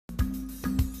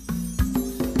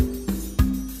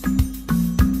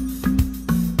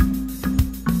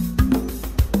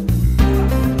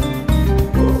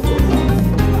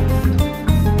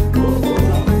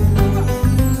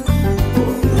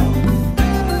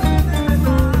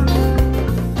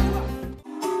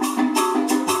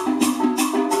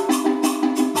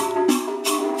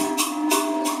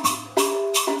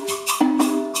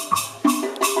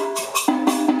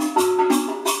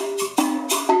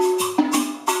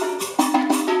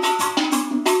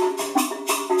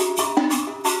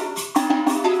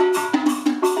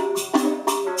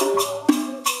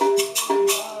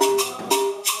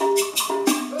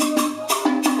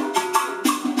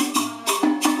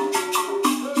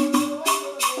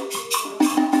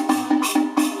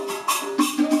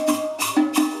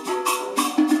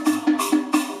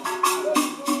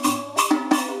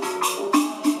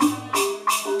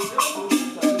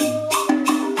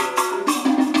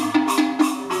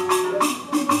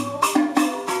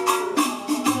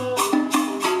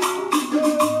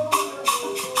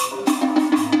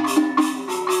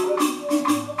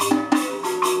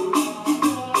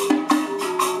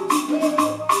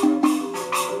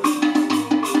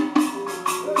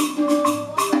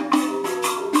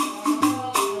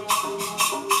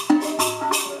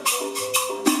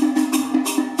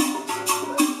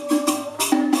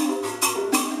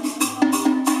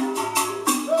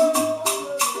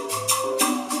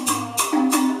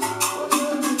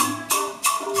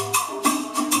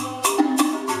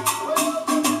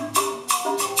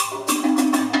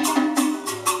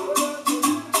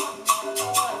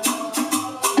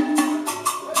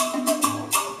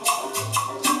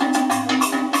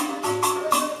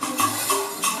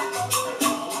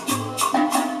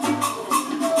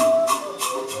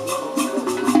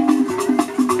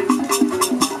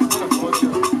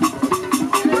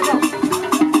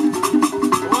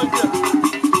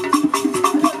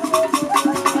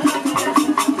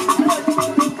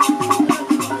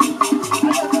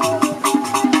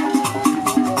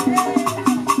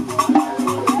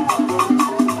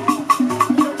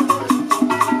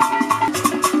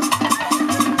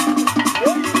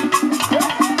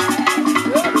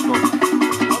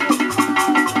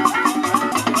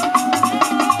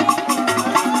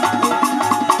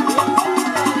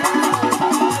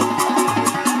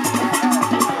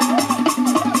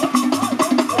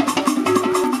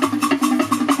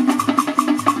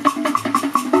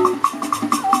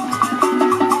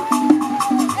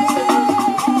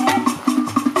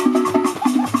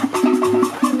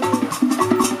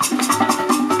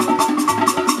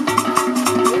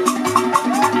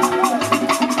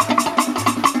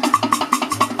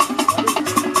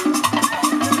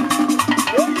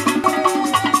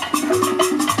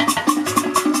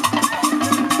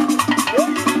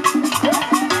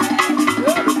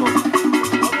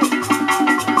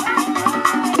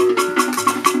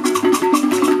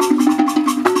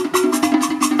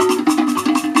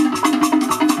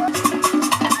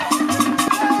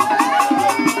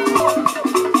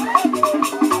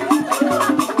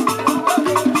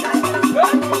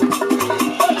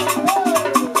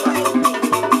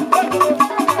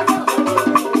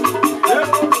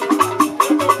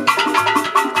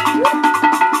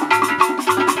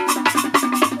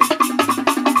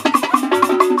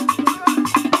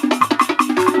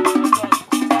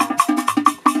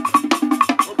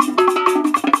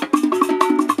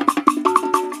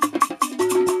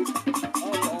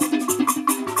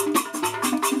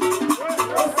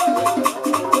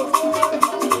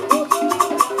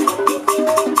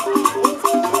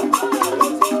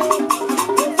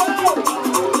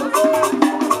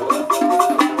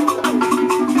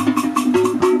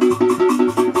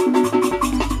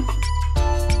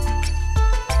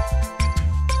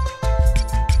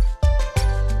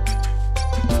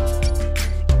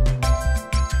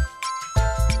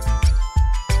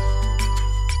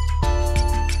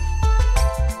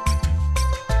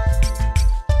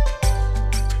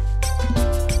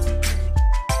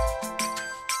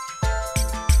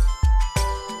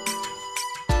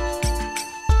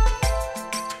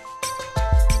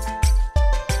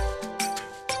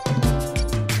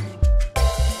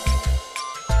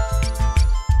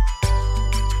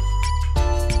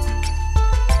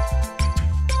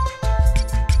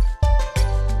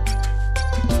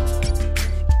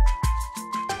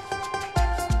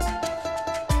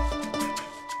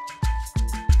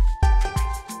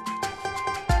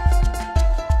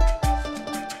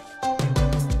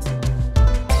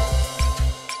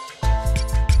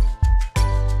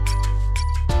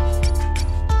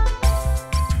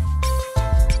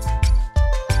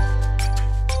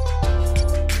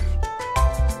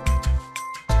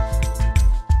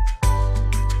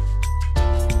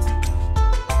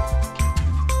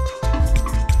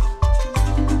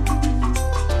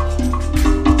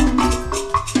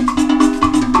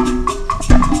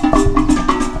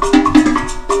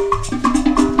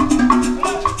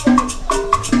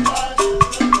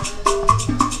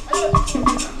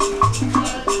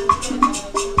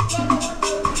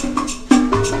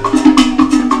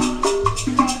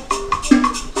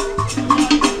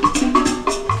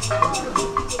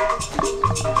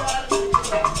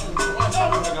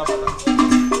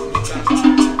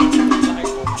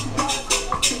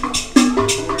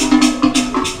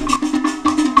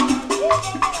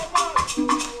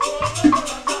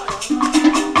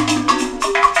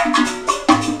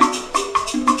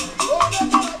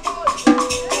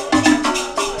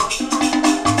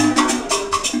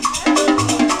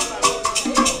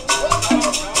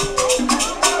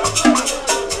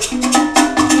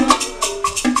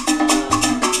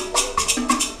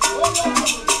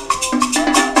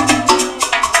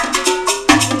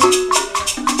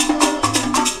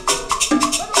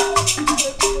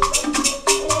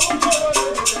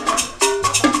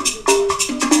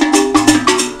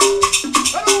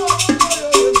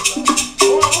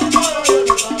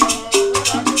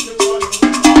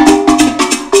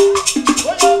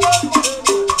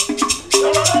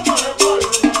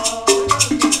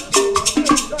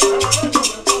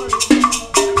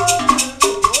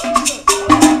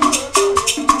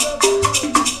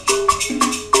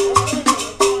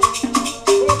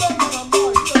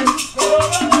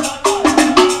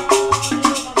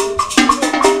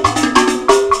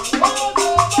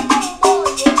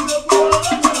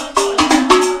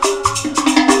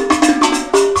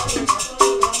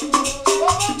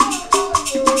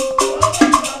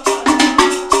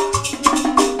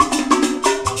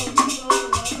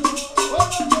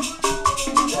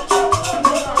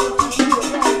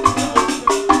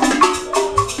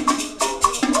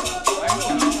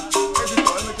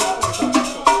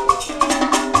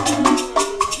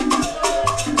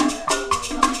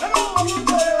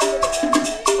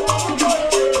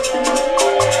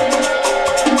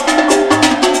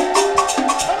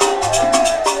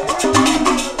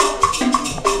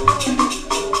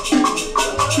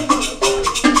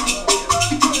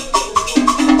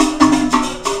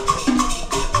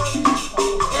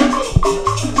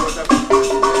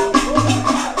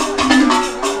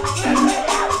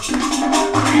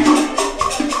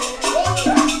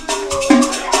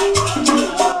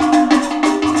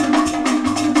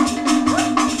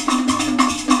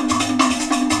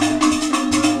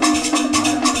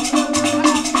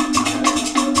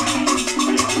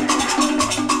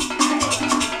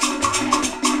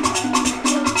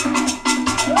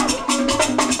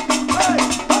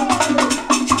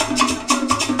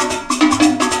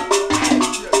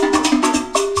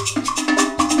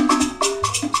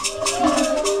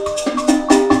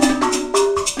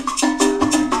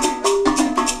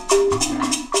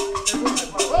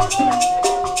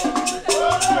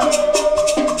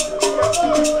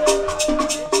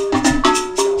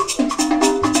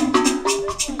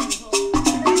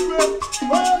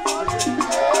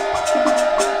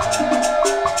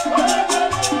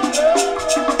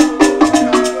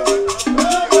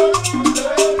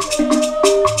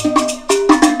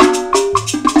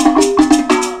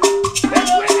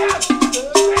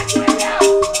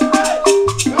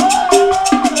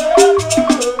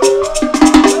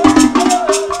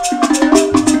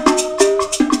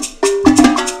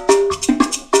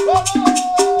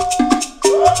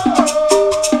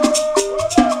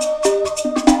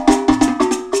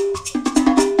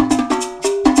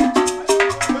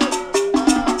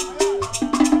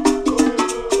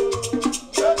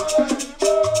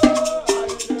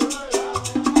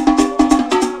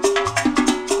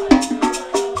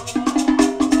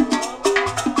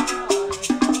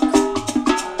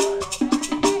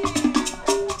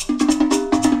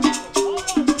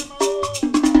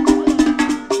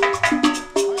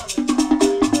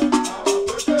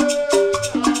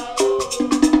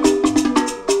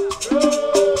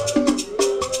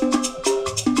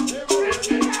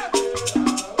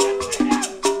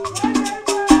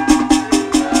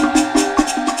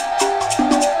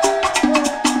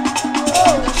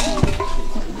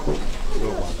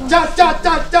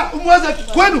Umweza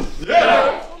kwenu?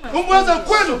 Umweza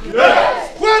kwenu?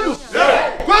 Kwenu?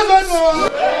 Kwenu?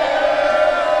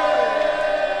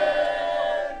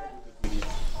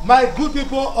 My good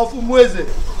people of Umweze,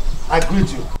 I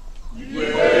greet you.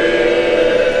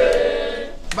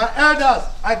 My elders,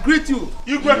 I greet you.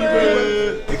 You greet me.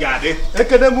 You got it.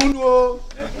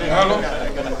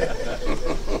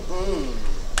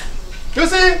 You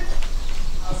see,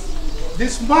 the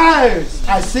smiles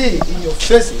I see in your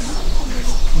faces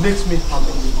makes me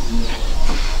happy.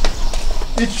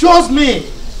 It shows me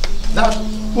that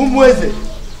Umweze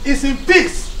is in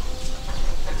peace.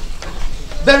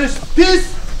 There is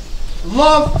peace,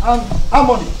 love, and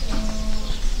harmony.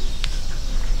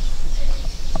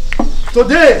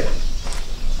 Today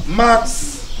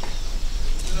marks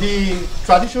the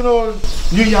traditional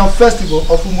New Yam Festival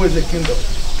of Umweze Kingdom.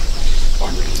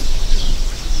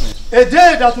 A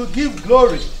day that will give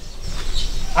glory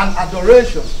and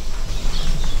adoration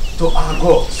to our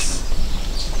gods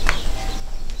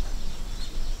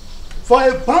for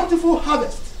a bountiful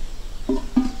harvest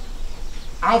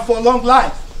and for long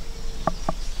life.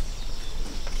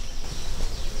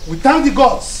 We thank the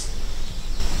gods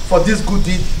for this good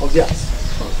deed of theirs.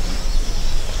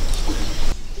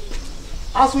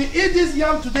 As we eat this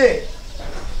yam today,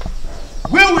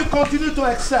 we will continue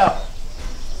to excel,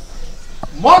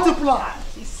 multiply,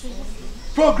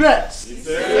 progress,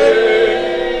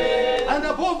 and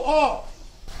above all,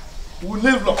 we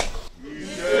live long.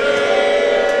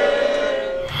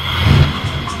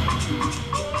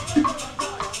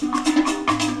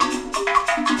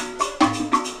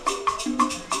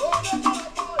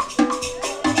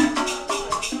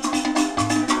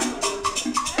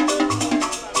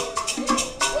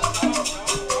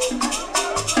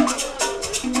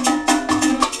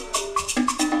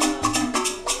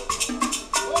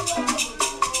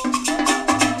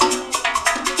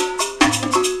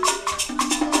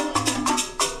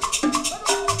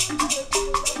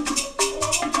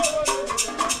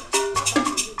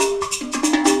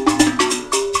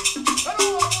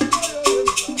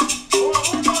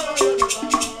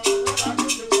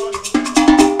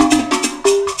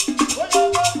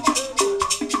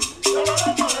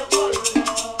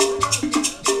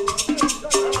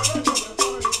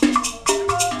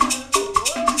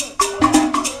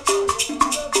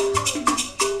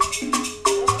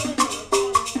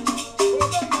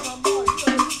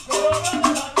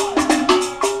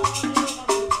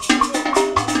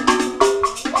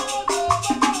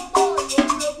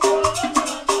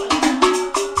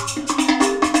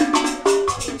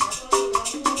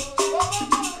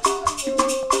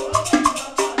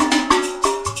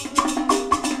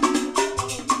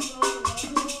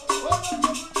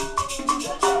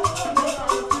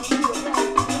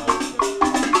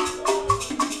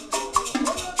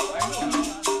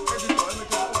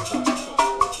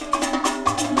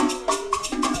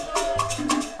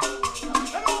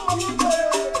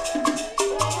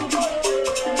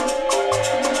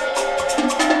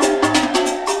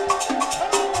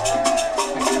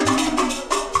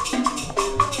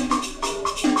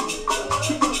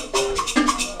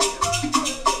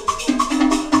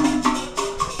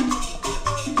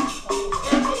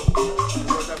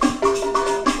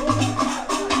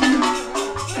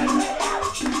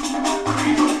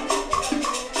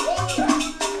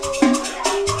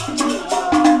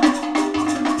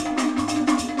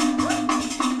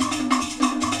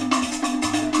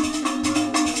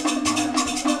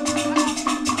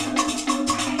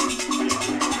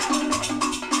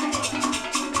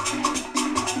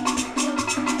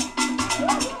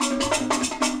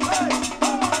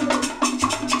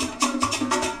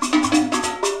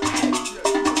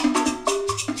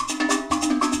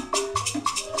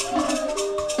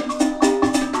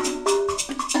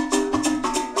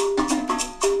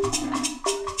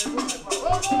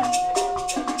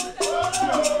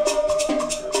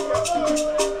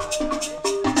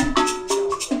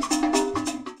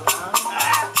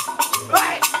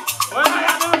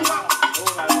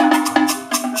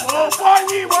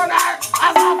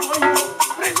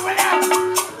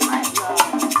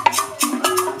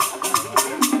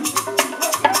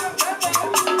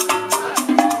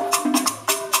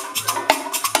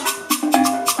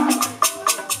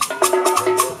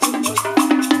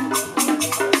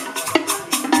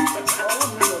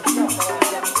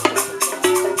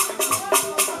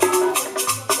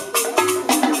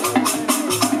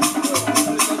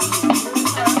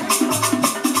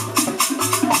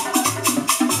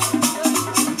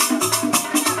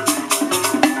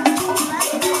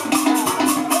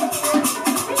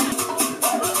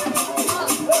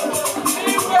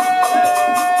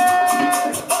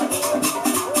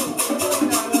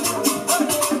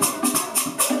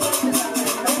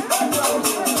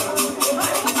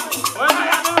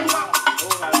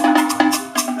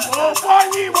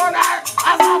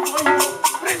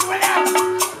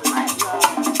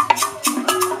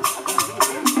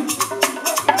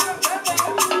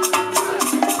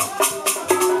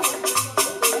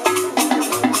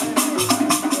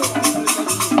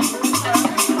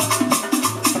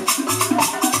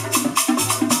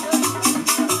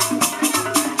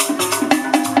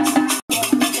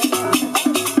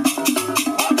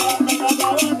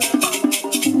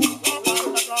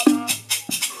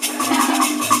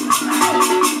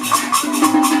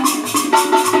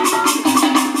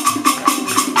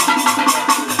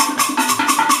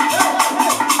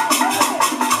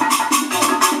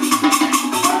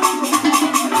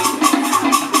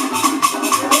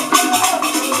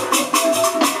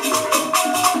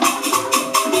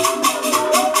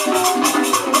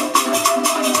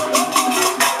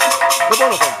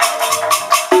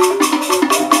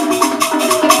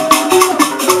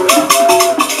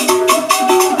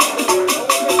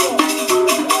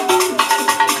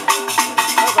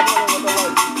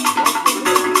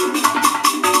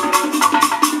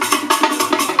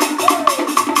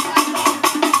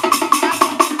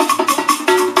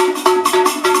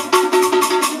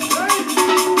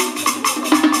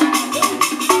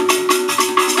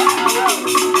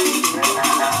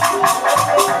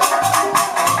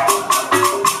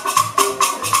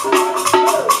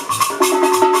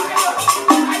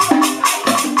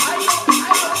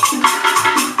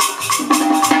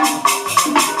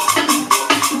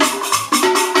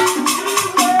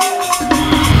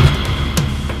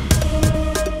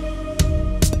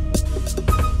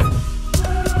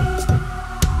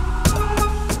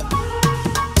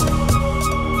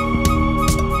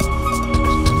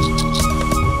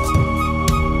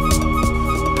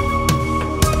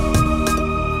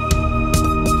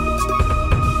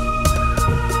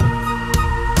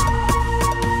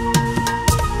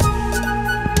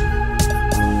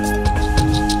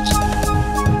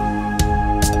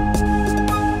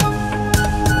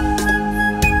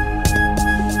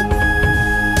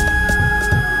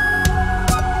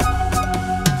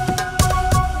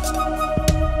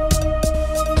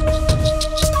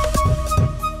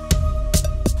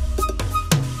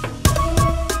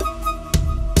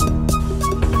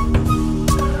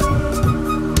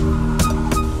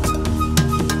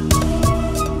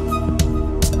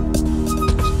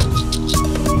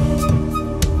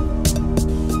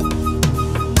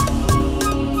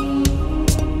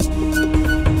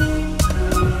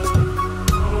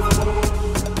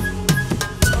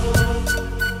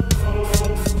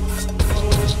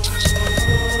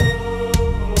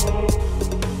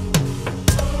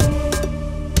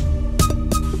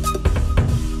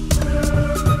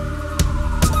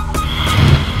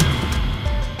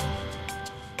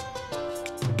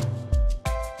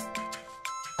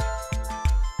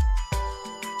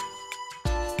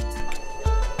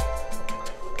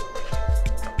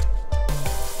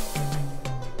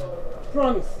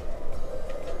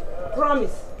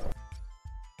 Promise.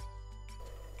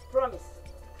 Promise.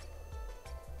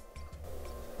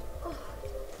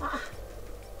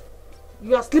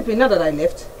 You are sleeping now that I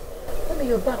left? Maybe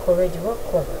you're back already.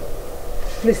 Welcome.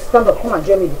 Please stand up. Come and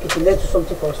join me in the kitchen. Let's do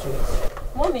something for us to eat.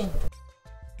 Mommy.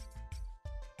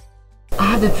 I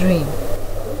had a dream.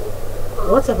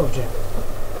 What type of dream?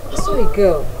 I saw a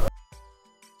girl.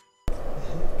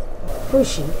 Who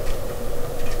is she?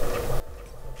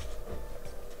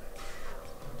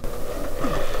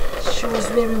 She was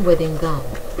wearing wedding gown.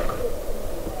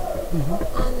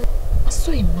 And I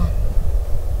saw a man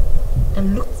that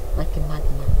looked like a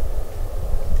madman.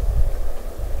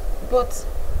 But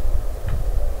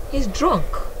he's drunk.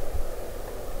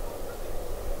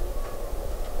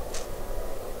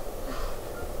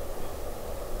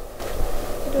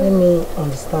 Let me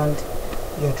understand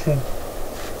your dream.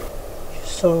 You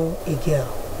saw a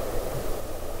girl.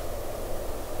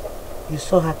 You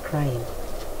saw her crying.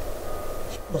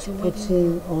 She was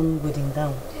putting on wedding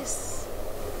gown. Yes.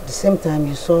 At the same time,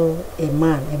 you saw a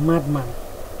man, a madman.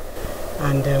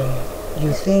 And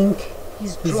you think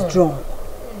he's drunk.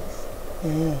 Yes.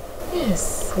 Yeah.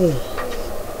 Yes. Hey.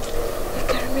 I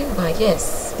can remember,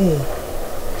 yes. Hey.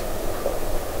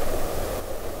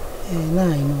 Now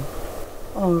I know.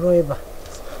 Oh, Roiba.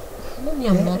 Mommy,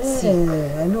 I'm not sick.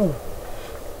 I know.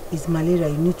 It's malaria.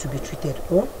 You need to be treated.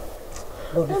 Oh?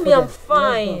 Mommy, I'm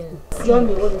fine. Join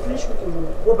me. When you finish cooking,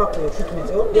 we'll go back for your treatment.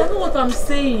 Oh? You know what I'm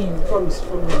saying. Promise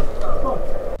from me. Come.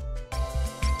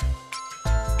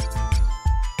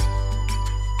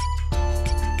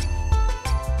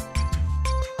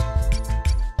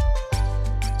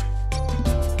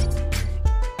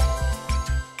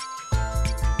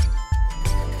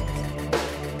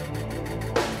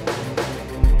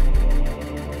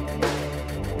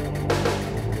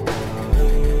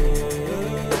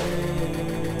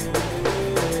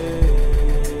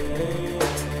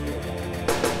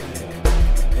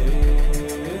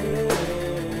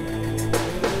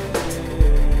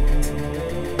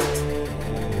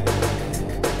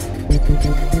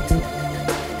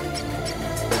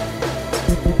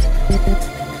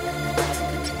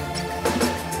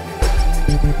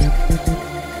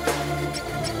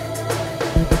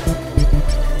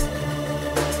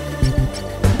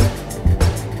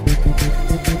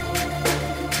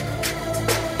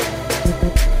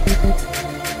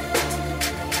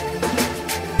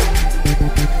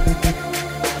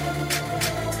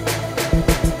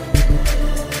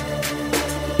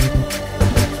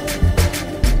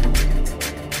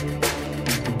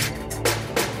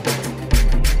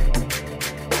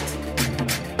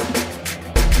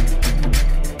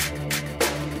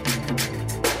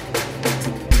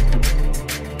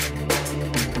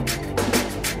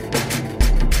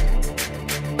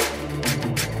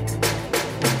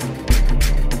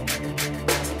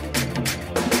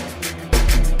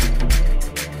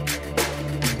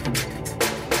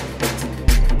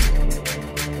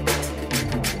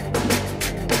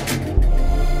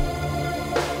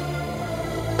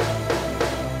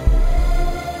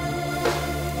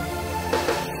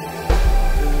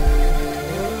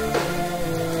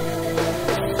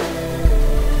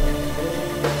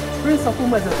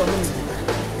 As a community,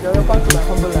 you're welcome to my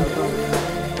humble background.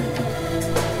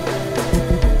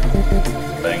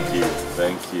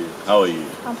 Thank you. How are you?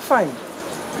 I'm fine.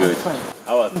 Good. I'm fine.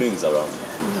 How are things around?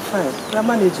 You're fine. You're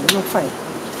managing. You're fine.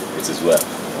 It is well.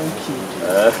 Thank you.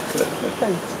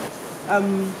 Thanks.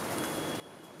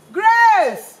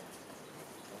 Grace!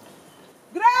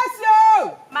 Grace,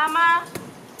 yo! Mama!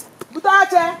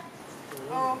 Butache!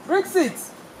 Bring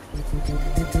seats.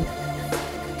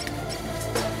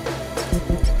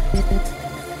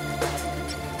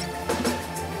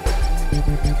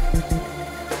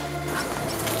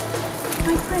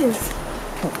 My prince.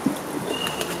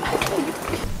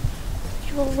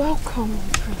 You're welcome,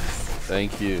 prince.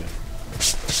 Thank you.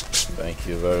 Thank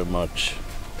you very much.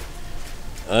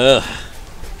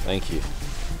 Thank you.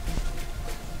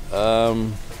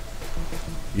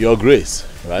 Your Grace,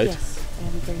 right? Yes, I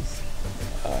am Grace.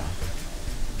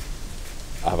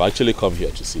 I've actually come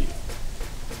here to see you.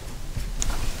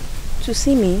 To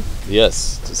see me?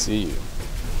 Yes, to see you.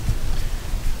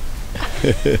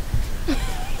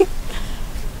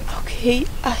 Okay,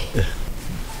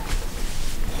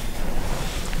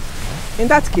 In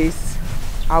that case,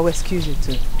 I'll excuse you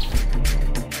too.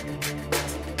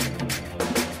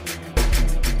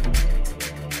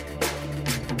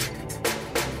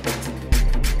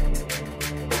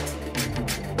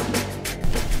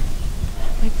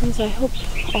 My prince, I hope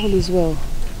all is well.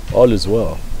 All is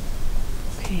well.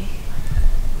 Okay.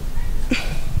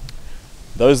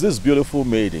 There is this beautiful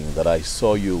maiden that I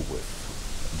saw you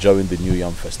with during the New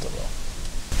Yam Festival?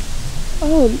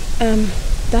 Oh,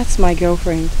 that's my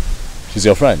girlfriend. She's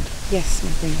your friend? Yes,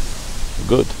 my friend.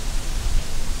 Good.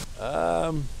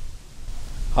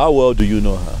 How well do you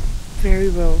know her? Very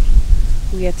well.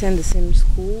 We attend the same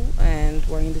school and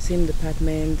we're in the same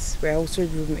department. We're also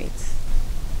roommates.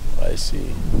 I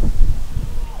see.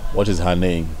 What is her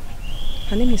name?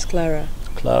 Her name is Clara.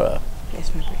 Clara?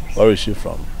 Yes, my friend. Where is she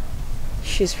from?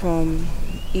 She's from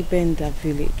Ibenda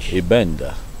village.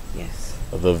 Ibenda? Yes.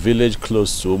 The village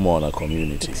close to Umona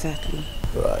community? Exactly.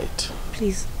 Right.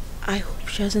 Please, I hope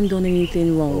she hasn't done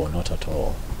anything wrong. Oh, not at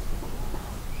all.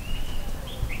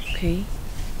 Okay.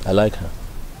 I like her.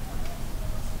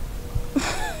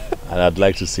 And I'd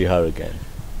like to see her again.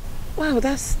 Wow,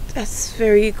 that's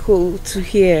very cool to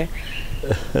hear.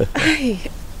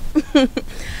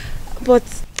 But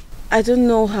I don't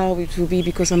know how it will be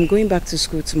because I'm going back to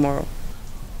school tomorrow.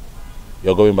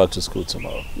 You're going back to school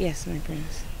tomorrow? Yes, my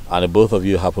prince. And both of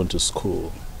you happen to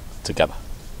school together?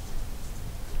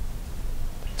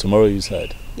 Tomorrow, you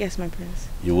said? Yes, my prince.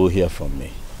 You will hear from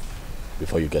me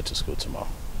before you get to school tomorrow.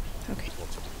 Okay.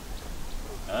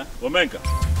 Womenka.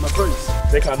 My prince.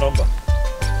 Take her number.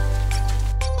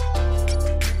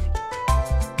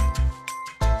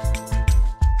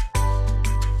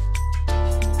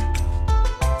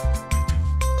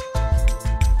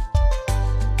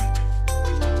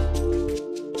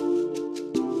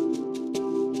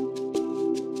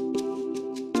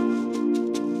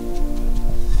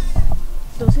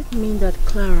 Does it mean that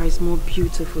Clara is more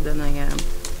beautiful than I am?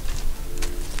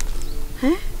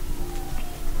 Huh?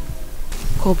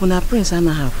 Prince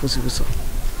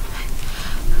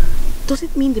Does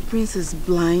it mean the prince is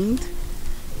blind?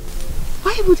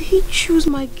 Why would he choose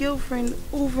my girlfriend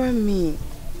over me?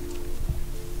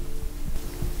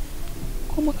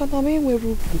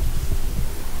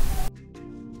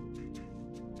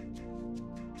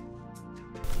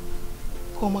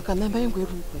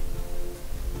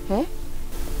 Huh?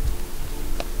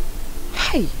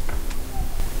 Hey!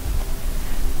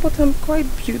 But I'm quite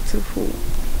beautiful.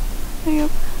 Yeah.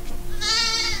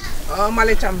 Oh,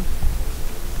 Malicham.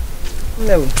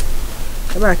 No.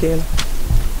 Come back in.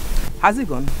 Has he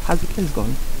gone? Has the prince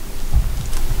gone?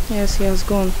 Yes, he has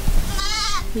gone.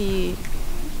 He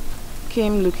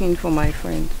came looking for my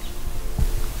friend.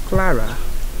 Clara,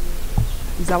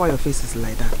 is that why your face is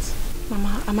like that?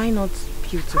 Mama, am I not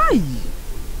beautiful? Hi!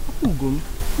 Who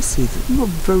said you are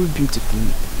very beautiful.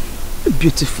 You're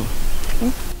beautiful.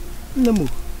 No,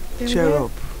 cheer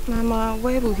up. Mama,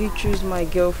 why will he choose my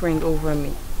girlfriend over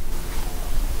me?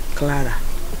 Clara.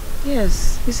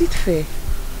 Yes, is it fair?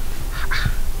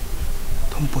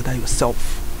 Don't bother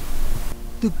yourself.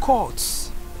 The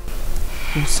gods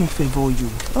will soon favor you.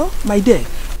 Oh, my dear.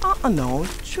 No,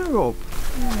 cheer up.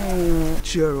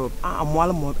 Cheer up.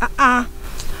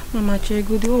 Mama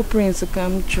Chego, the old prince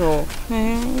come cho.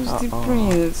 Who's the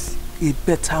prince? A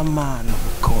better man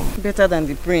will come. Better than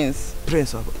the prince?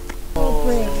 Prince of... Oh,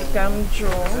 prince come cho.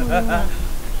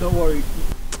 Don't worry.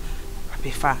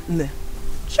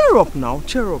 Cheer up now,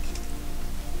 cheer up.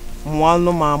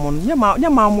 Mwalo mamun, nya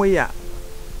mamu ya.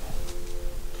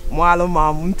 Mwalo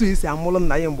mamu, mtu isi amulo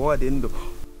na yembo adendo.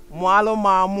 Mwalo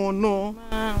mamu no.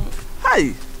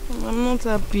 Hi. I'm not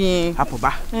happy. Happy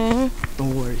ba?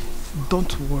 Don't worry.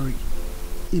 Don't worry.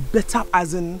 A better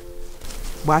as in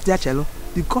Batia Cello.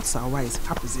 The gods are wise.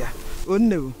 Happy here. Oh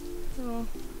no.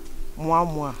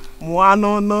 Moi.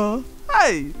 No.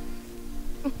 Hey.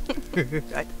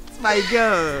 It's my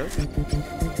girl.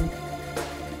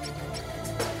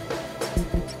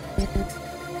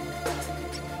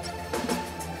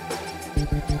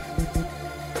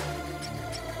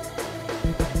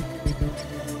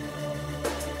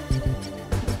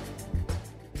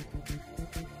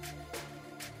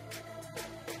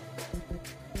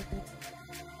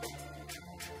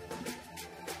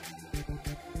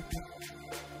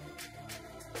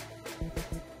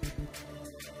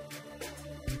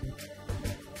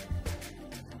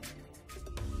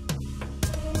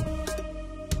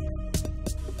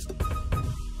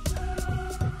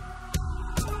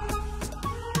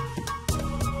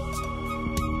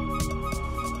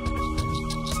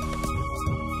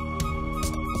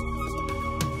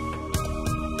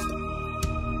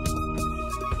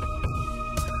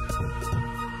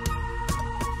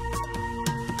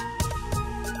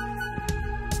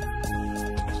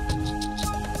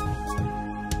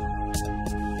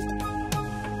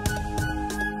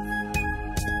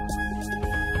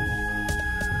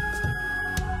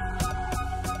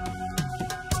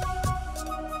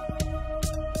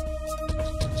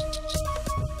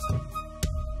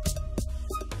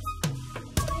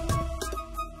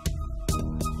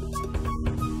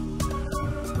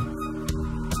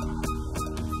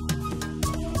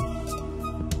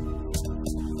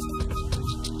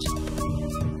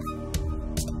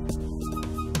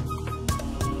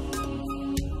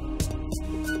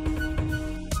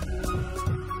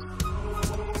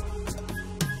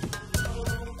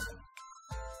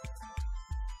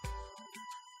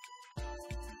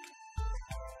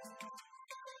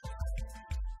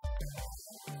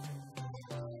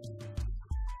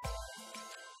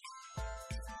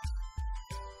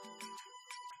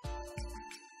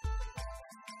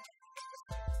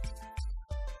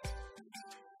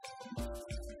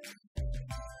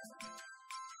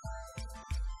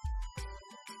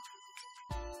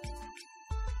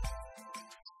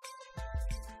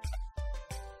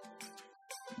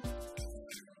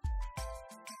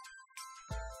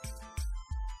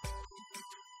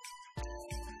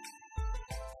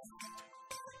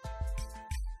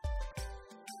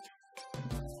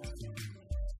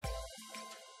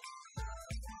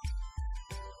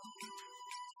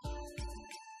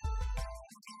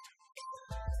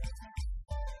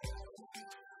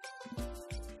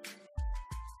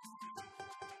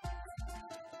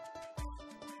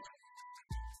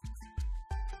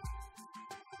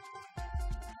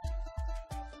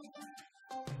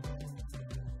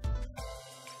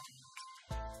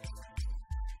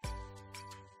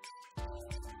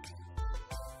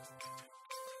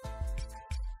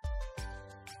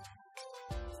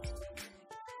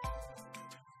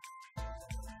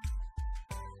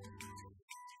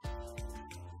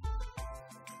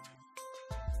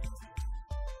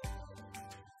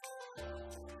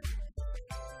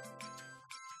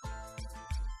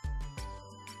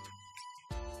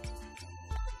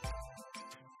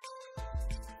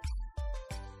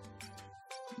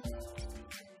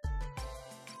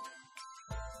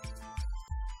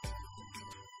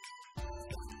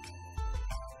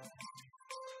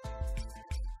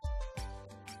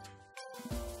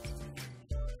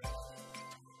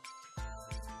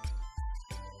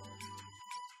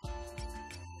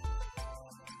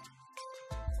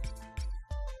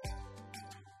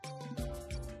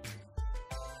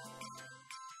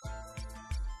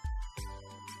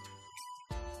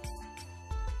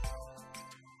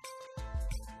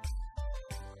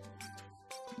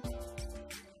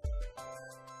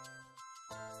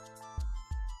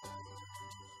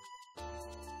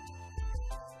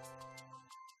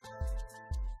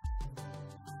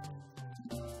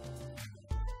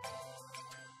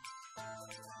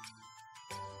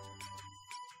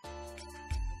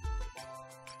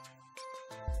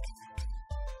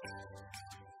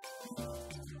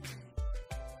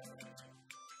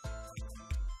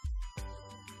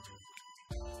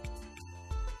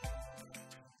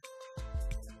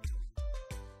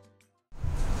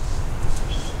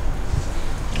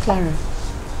 Clara.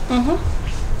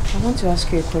 I want to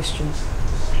ask you a question.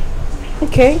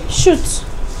 Okay, shoot.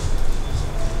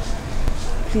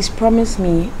 Please promise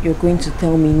me you're going to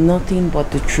tell me nothing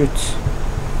but the truth.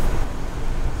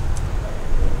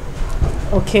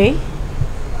 Okay.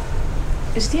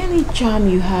 Is there any charm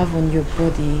you have on your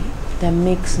body that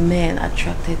makes men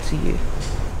attracted to you?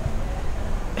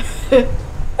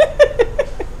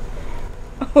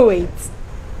 Wait.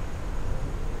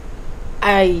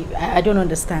 I don't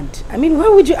understand. I mean, why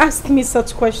would you ask me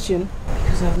such question?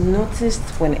 Because I've noticed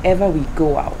whenever we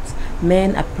go out,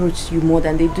 men approach you more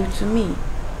than they do to me.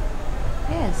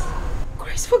 Yes.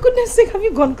 Grace, for goodness sake, have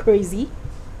you gone crazy?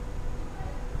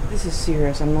 This is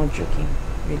serious, I'm not joking.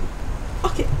 Really.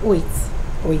 Okay, wait.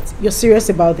 You're serious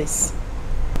about this?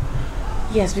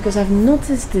 Yes, because I've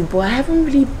noticed it, but I haven't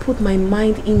really put my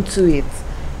mind into it.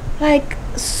 Like,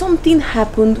 something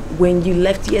happened when you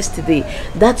left yesterday.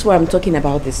 That's why I'm talking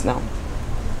about this now.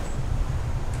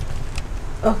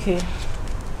 Okay.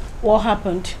 What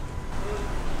happened?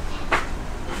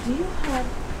 Do you have...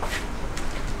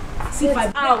 See if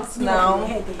I'm out now.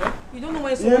 You don't know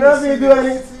when someone You don't do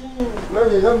anything. No,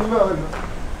 you don't know.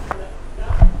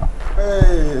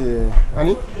 Hey,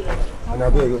 Annie. And I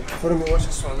beg you, follow me, wash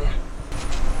this one.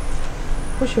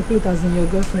 Wash your plate as in your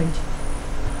girlfriend.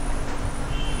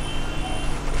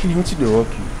 You want to do work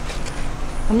you?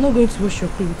 I'm not going to wash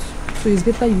your clothes, so it's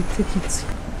better you take it.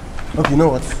 Okay, you know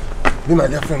what? Be my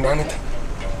girlfriend, Annie.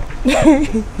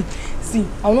 See,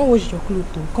 I will not wash your clothes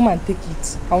though. Come and take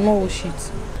it. I will not wash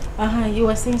it. You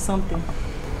were saying something.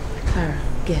 Clara,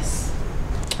 guess.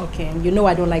 Okay, you know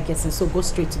I don't like guessing, so go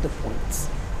straight to the point.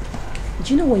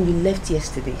 Do you know when you left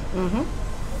yesterday?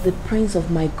 The prince of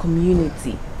my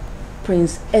community,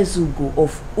 Prince Ezugo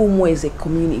of Umueze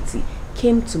community,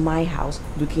 came to my house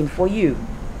looking for you.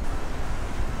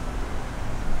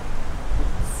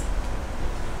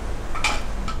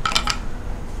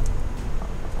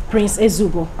 Prince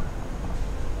Ezugo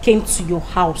came to your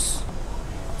house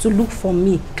to look for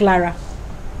me, Clara.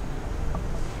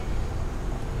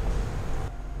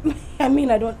 I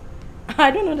mean, I don't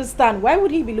understand. Why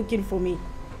would he be looking for me?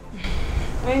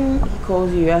 When he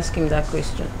calls you, ask him that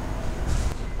question.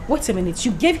 Wait a minute,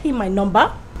 you gave him my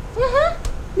number?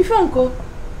 Before Uncle,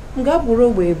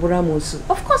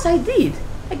 of course I did.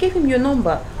 I gave him your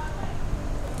number.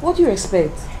 What do you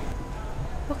expect?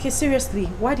 Okay, seriously,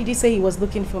 why did he say he was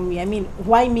looking for me? I mean,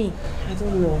 why me? I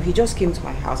don't know. He just came to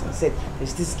my house and said,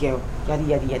 there's this girl, yadi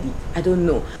yadi yadi. I don't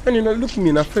know. And you know, look at me,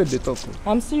 I'm afraid they talk.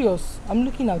 I'm serious. I'm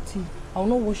looking at you. I will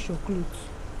not wash your clothes.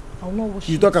 I will not wash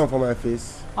You it. talking for my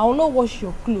face? I will not wash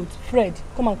your clothes. Fred,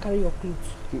 come and carry your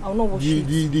clothes. I will not wash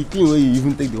it. The clean way you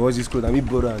even take the wash this clothes and me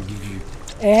borrow and give you.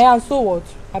 And so what?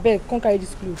 I beg, come carry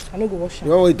this clothes. I no go wash them.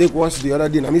 You want to take wash the other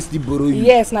day and I me still borrow you?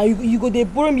 Yes, now you go they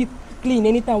borrow me clean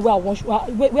anytime where I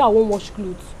won't wash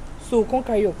clothes. So come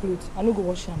carry your clothes. I no go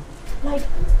wash them. Like,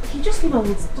 he just came and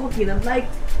was talking. I'm like,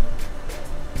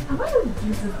 am I not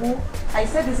beautiful? I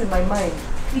said this in my mind.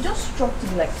 He just struck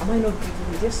me like, am I not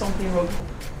beautiful? Is there something wrong?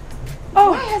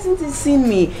 Oh, why hasn't he seen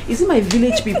me? Is it my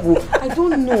village people? I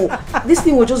don't know. This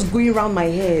thing was just going around my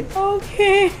head.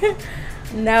 Okay.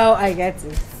 Now I get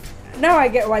it. Now I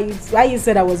get why you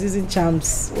said I was using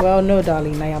charms. Well, no,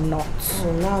 darling, I am not.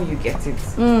 Oh, now you get it.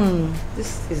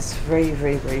 This is very,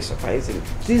 very, very surprising.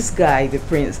 This guy, the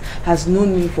prince, has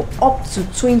known me for up to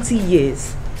 20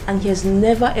 years. And he has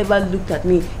never ever looked at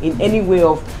me in any way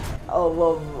of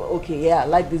okay, yeah, I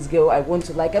like this girl, I want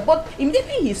to like her. But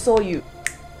immediately he saw you.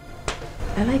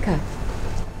 I like her.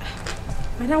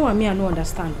 I don't want me, I don't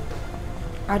understand.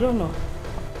 I don't know.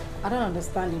 I don't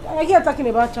understand it. I hear talking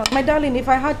about charms. My darling, if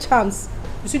I had charms,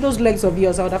 you see those legs of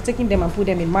yours, I would have taken them and put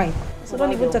them in mine. So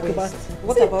don't even talk about it.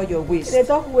 What about your waist? They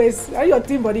talk waist. Are you your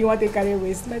team body you want to carry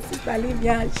waist? My sister, leave me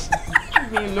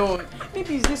Leave me alone.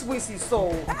 Maybe it's this waist he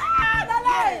saw.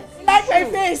 Yes, like my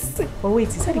face. But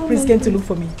wait, he said the prince came to look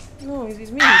for me. No,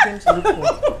 it's me he came to look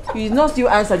for. You did not still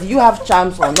answer. Do you have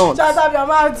charms or not? Shut up your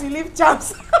mouth, you leave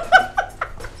charms.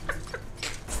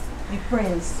 The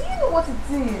prince. Do you know what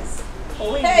it is?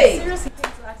 Oh, wait, hey! Seriously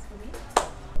came to ask for me?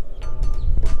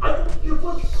 You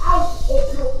put out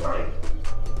of your mind.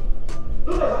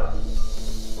 Look at that.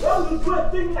 Why would you do a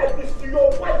thing like this to your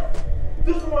wife?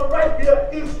 This one right here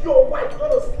is your wife,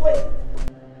 not a slave.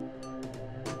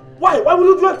 Why? Why would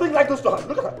you do a thing like this to her?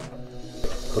 Look at her.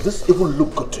 Does this even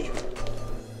look good to you?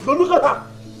 No, look at her.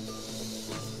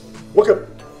 Okay,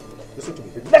 listen to me.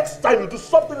 The next time you do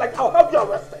something like that, I'll have you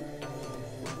arrested.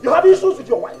 You have issues with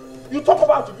your wife. You talk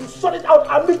about it, you sort it out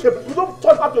amicably. You don't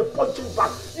turn her to a punching bag.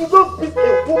 You don't beat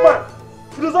a woman.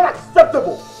 It is not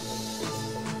acceptable.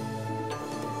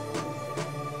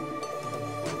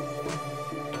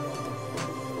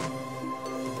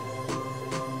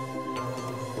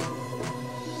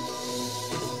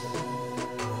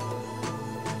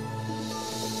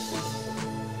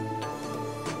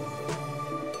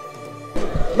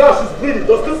 Now she's bleeding.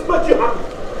 Does this make you happy?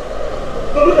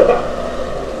 No, look at that.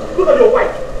 Look at your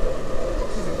wife.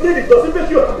 She's bleeding. Does it make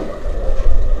you happy?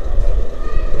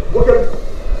 Look at me.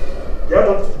 Get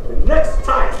on. The next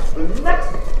time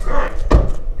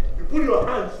you put your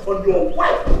hands on your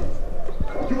wife,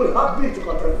 you will have me to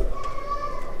contend with.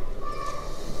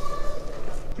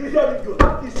 You hear me? You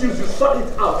have issues, you sort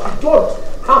it out. You don't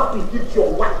have to hit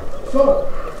your wife. Son!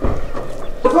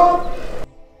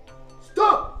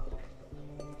 Stop!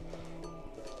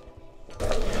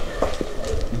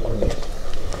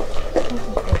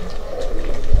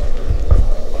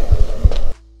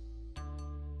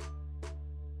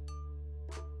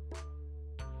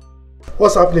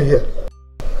 What's happening here?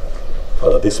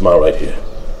 Father, this man right here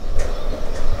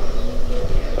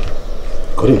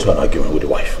got into an argument with the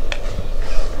wife.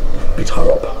 Beat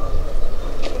her up.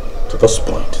 To this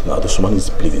point, now this woman is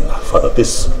bleeding. Father,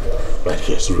 this right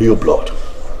here is real blood.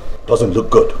 Doesn't look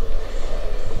good.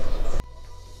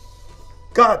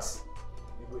 Guards!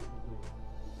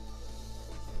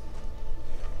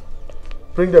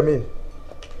 Bring them in.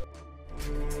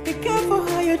 Be careful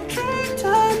how you treat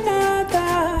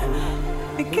another.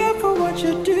 Be careful what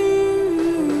you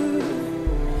do.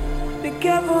 Be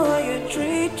careful how you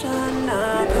treat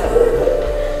another.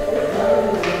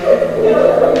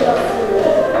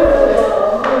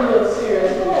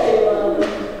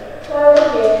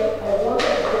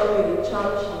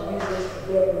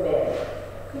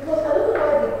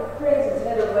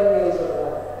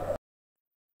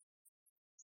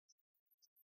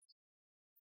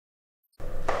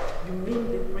 You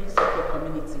mean the prince of your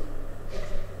community?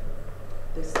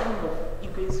 The son of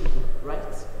Educative, right?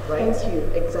 Right. Thank you,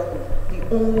 exactly. The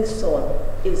only son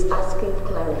is asking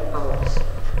Clara out.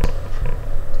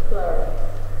 Clara,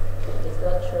 is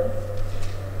that true?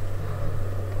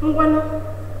 Ngwana,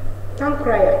 town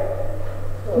crier,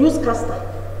 newscaster.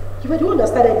 You were the one that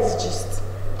started this gist.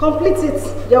 Complete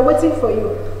it. They are waiting for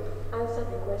you. Answer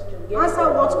the question. Yes.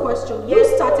 Answer what question? You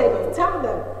started it. Tell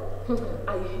them.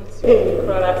 I hate you. Hey,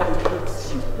 Clara, I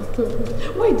hate you.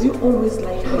 Why do you always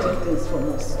like hiding things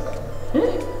from us?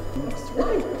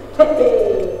 Why?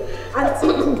 Hey,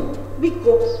 Auntie,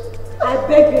 Biko, I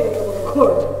beg you, oh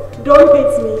God, don't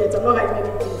hate me yet. I'm not hiding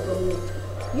anything from you.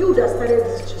 You that started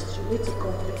this gist, you need to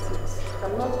complete it.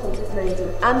 I'm not completing anything.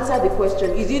 Answer the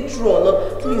question. Is it true or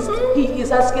not? Please, he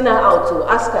is asking her out to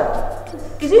ask her.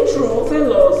 Is it true?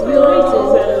 Tell us.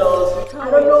 I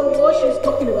don't know what she's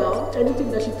talking about.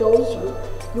 Anything that she tells you,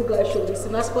 you guys should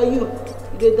listen. As for you,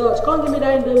 they dodge. Come give me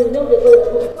that indomie. No, they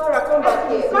go. Clara, come back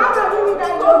here. Clara, give me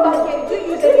that indomie. Come back here. Do you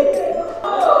use anything?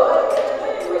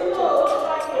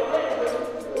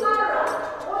 Clara,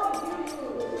 what did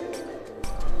you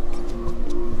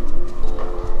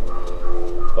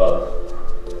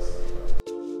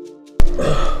do?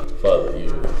 Father,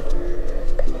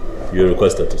 you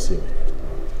requested to see me.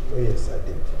 Oh yes, I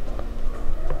did.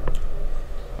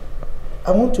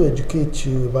 I want to educate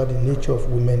you about the nature of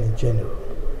women in general.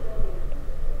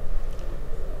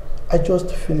 I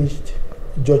just finished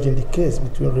judging the case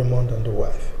between Raymond and the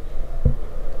wife.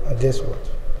 And guess what?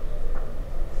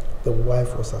 The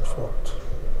wife was at fault.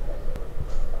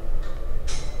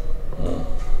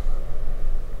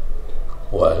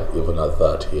 Well, even at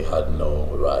that, he had no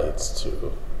rights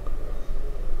to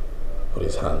put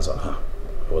his hands on her.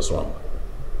 He was wrong.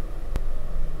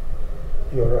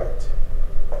 You're right.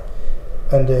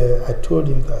 And I told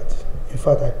him that. In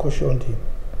fact, I cautioned him.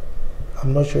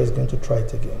 I'm not sure he's going to try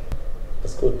it again.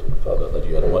 It's good, Father, that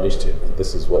you admonished him.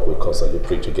 This is what we constantly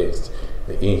preach against,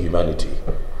 the inhumanity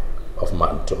of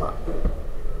man to man.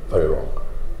 Very wrong.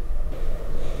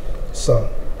 Son,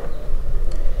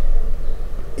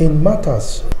 in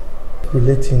matters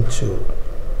relating to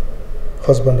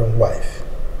husband and wife,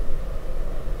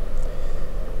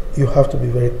 you have to be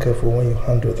very careful when you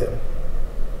handle them.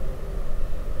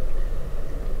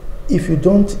 If you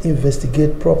don't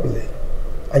investigate properly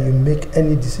and you make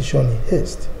any decision in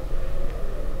haste,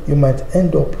 you might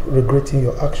end up regretting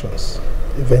your actions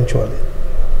eventually.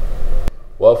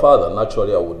 Well, Father,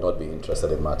 naturally I would not be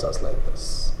interested in matters like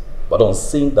this. But on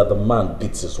seeing that the man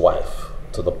beats his wife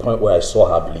to the point where I saw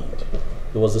her bleed,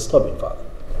 it was disturbing, Father.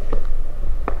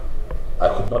 I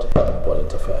could not help but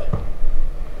interfere.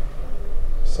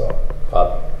 So,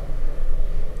 Father,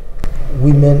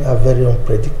 women are very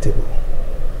unpredictable.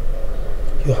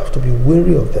 You have to be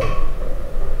wary of them.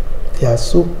 They are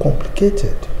so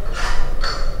complicated.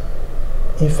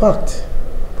 In fact,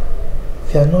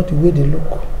 they are not the way they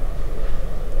look.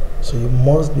 So you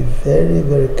must be very,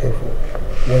 very careful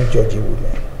when judging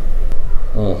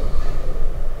women.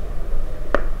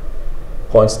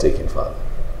 Points taken, Father.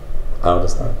 I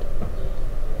understand.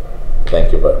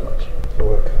 Thank you very much. You're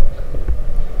welcome.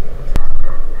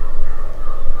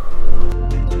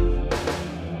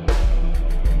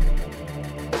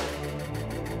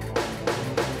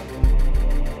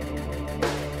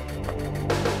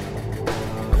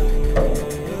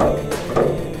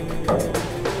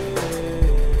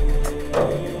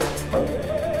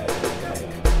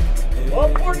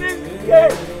 Open this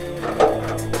gate!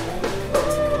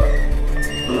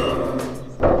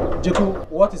 Jeku,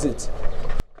 what is it?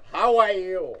 How are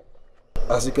you?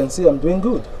 As you can see, I'm doing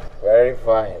good. Very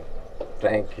fine.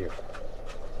 Thank you.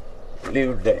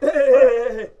 Leave there.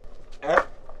 Hey.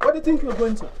 What do you think you're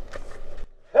going to?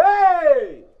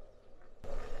 Hey!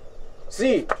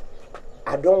 See,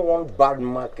 I don't want bad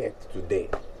market today.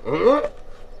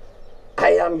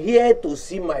 I am here to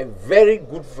see my very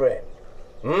good friend,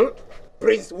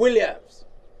 Prince Williams.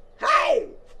 Hi!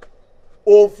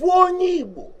 Ofu onye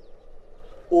Igbo.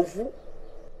 Ofu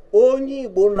onye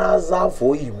Igbo naza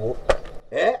for Igbo.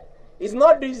 Is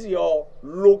not this your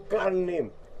local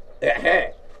name?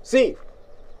 See,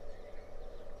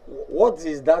 what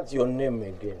is that your name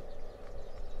again?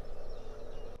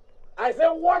 I said,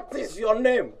 what is your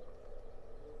name?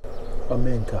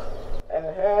 Omenka.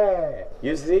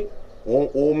 You see?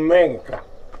 Omenka.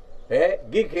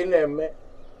 Giki neme.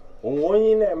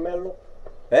 Onyi neme lo.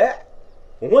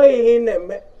 Onyi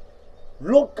neme.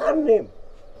 Local name.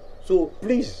 So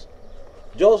please,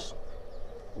 just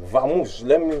vamos.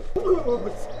 Let me.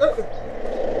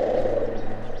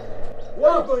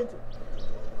 Where are you going to?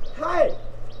 Hi.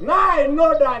 Now I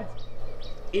know that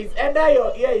it's either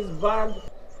your ear is bad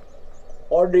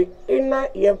or the inner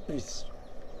earpiece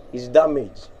is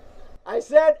damaged. I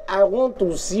said I want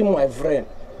to see my friend,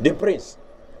 the prince,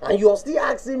 and you're still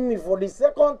asking me for the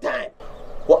second time.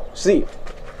 Well, see,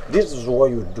 this is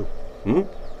what you do.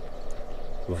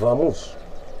 Vamos.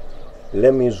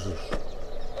 Let me zoom.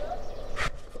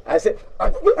 I said,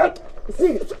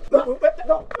 see, no.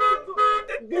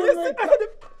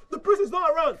 The prince is not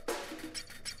around.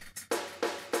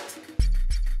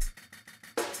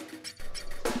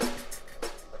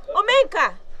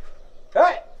 Omenka!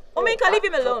 Hey! Omenka, leave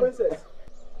him alone.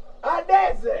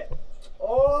 Adese!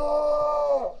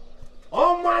 Oh!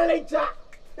 Oh, Malicha!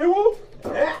 Ewu!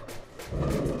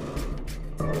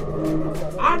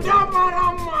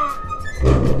 Adamarama!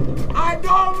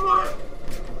 Adoma!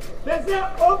 They say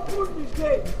open the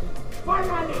gate.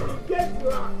 Finally, the gate you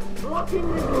are blocking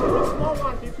me from the small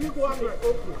one, the big one is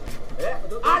open.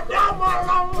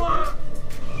 Adamarama!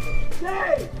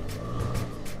 Hey!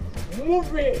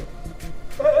 Move it!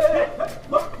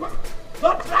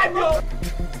 Don't try me!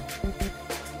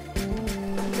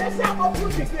 They say open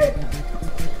the gate.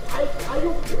 Are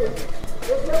you crazy?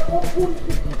 They say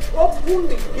open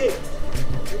the gate.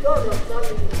 You don't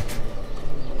understand me.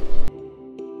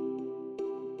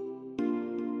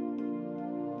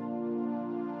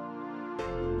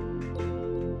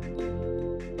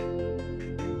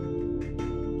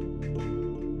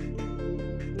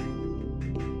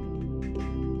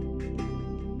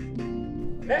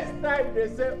 Next time they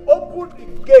say open the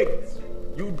gate,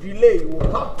 you delay, you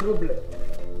will have problem.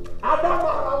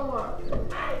 Adamarama.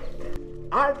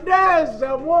 And there's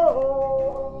a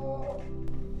more.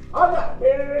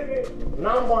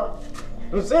 Number.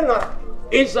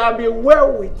 It shall be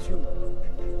well with you.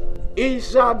 It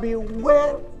shall be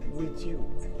well with you.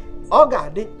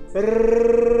 Ogadi.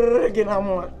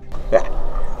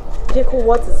 Jacob,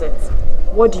 what is it?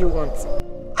 What do you want?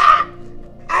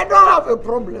 I don't have a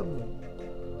problem.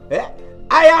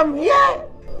 I am here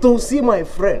to see my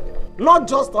friend. Not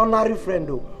just ordinary friend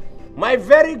though. My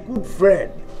very good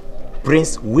friend,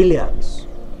 Prince Williams.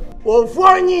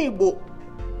 Ofonyi Igbo.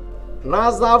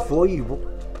 Naza for Igbo.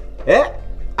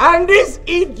 And this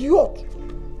idiot.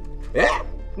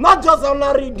 Not just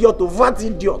ordinary idiot, a fat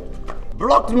idiot.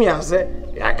 Blocked me and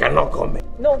said, I cannot come in.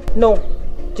 No.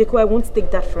 Jacob, I won't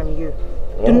take that from you.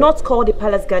 Do not call the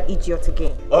palace guard idiot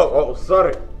again. Oh,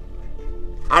 sorry.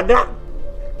 Ada.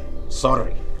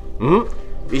 Sorry.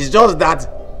 It's just that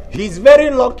he's very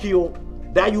lucky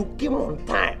that you came on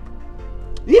time.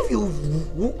 If you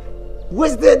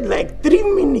wasted like 3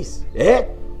 minutes,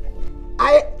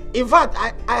 in fact,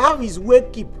 I have his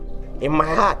wake keep in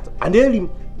my heart and gave him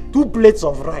 2 plates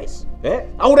of rice.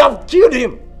 I would have killed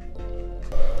him.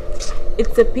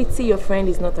 It's a pity your friend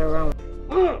is not around.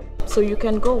 So you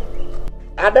can go.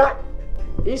 Ada,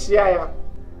 Ishiaya,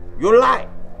 you lie.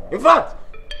 In fact,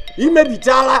 he may be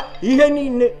chala, he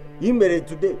made it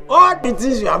today. All the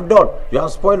things you have done, you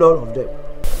have spoiled all of them.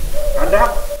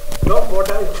 Ada, don't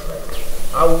bother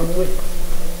yourself. I will wait.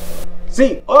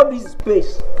 See, all this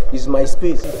space is my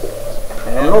space.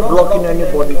 I am not blocking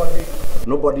anybody.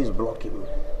 Nobody is blocking me.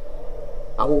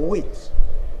 I will wait.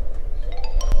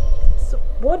 So,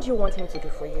 what do you want him to do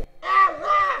for you?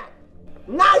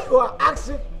 Now you are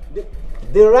asking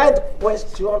the right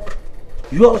question.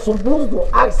 You are supposed to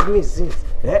ask me since.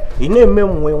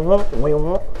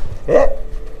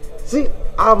 See,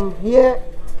 I'm here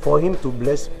for him to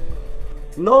bless me.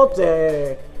 Not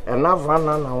and have one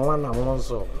and one and one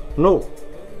so. No,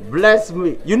 bless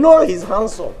me. You know he's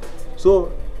handsome.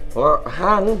 So,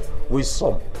 hand with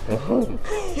some.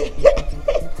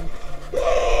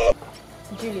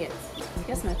 Juliet,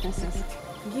 guess my princess.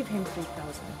 Give him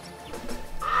 3,000.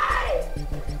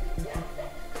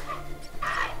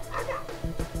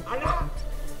 Anna,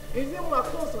 is it my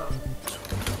closer?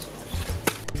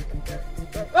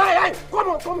 Hey,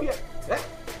 come here.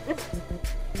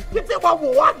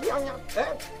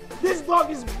 This dog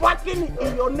is barking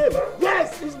in your name.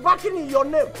 Yes, he's barking in your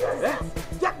name.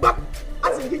 Get back.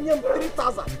 As in, give him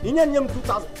 3,000. Give him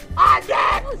 2,000.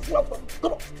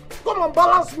 Come on,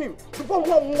 balance me.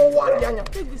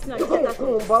 Take this now. Come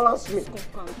on, balance me.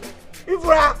 If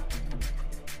we're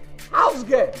house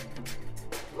girl,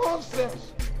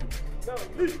 nonsense. Now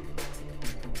leave.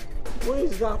 Who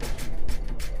is that?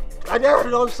 I just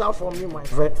don't sound from you, my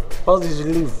friend. How did you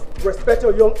leave? Respect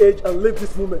your young age and leave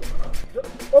this moment.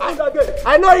 Open that gate.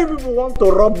 I know you people want to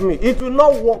rob me. It will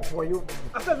not work for you.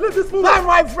 I said leave this moment. Let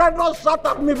my friend not shut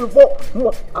at me before.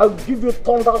 I'll give you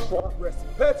thunder sword.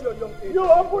 Respect your young age. You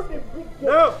open the big gate.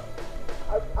 Now.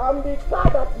 I'm the car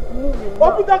that is moving.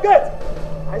 Open that gate.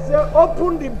 I said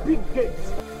open the big gate.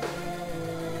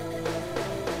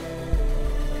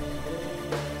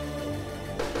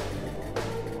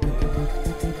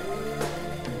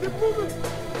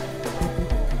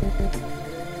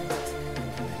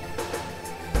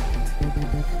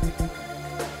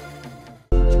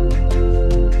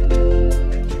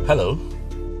 Hello.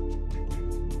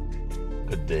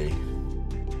 Good day.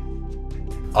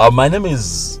 My name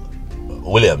is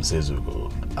William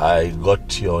Sezugo. I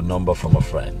got your number from a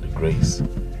friend, Grace.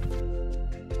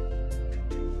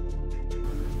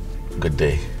 Good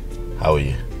day. How are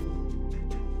you?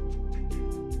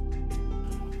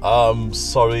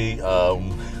 Sorry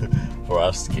for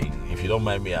asking. If you don't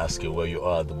mind me asking where you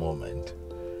are at the moment.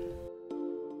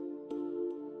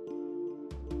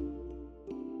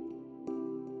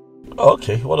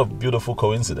 Okay, what a beautiful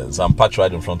coincidence. I'm parked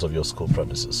right in front of your school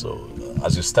premises, so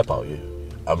as you step out,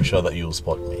 I'm sure that you'll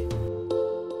spot me.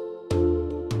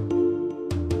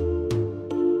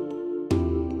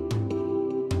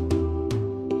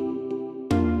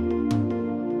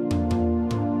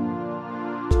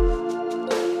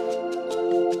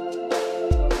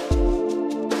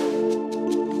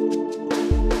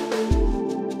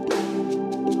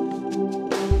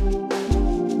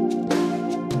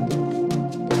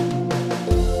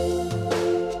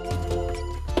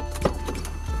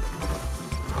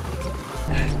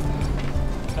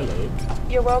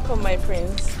 You're welcome, my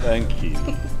prince. Thank you.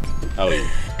 How are you?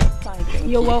 Fine, thank you.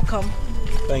 You're welcome.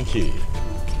 Thank you.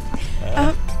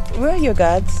 Where are your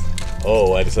guards?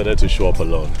 Oh, I decided to show up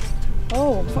alone.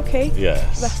 Oh, okay.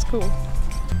 Yes. That's cool.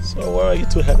 So where are you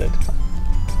two headed?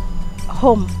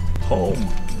 Home. Home?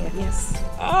 Yeah. Yes.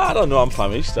 I don't know, I'm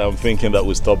famished. I'm thinking that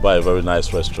we stop by a very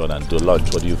nice restaurant and do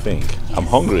lunch. What do you think? Yes. I'm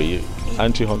hungry.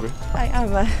 Aren't you hungry? I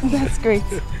am. That's great.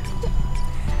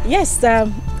 Yes,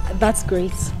 that's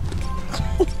great.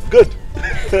 Good.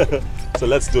 So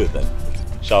let's do it then.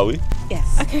 Shall we?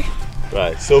 Yes. Okay.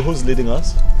 Right. So who's leading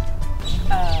us? She?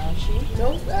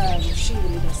 No, she will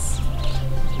lead us.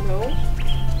 No,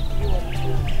 you are.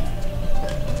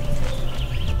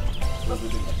 Who's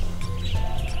leading us?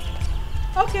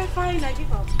 Okay, fine. I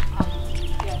give up.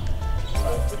 Yeah.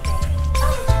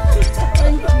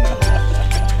 Thank you.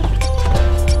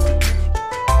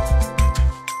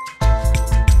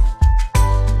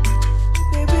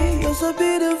 So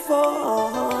beautiful.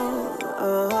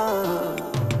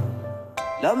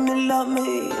 Love me, love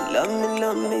me, love me,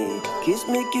 love me. Kiss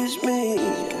me, kiss me.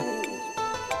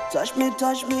 Touch me,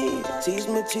 touch me. Tease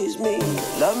me, tease me.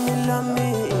 Love me, love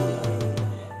me.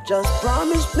 Just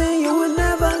promise me you will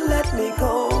never let me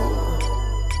go.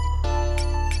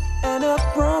 And I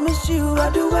promise you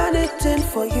I'll do anything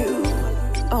for you.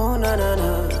 Oh, na na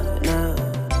na na.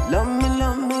 Love me,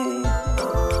 love me.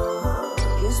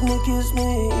 Kiss me, kiss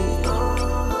me.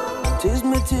 Tease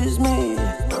me, tease me.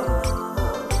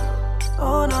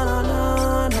 Oh, na na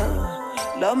na na.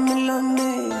 Love me, love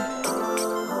me.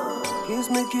 Kiss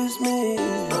me, kiss me.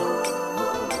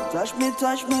 Touch me,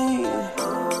 touch me.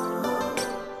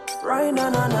 Right now,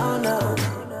 now, now, now.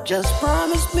 Just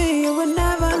promise me you will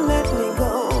never let me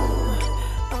go.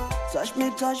 Touch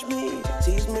me,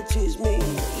 tease me, tease me.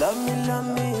 Love me, love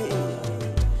me.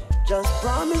 Just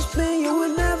promise me you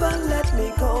will never let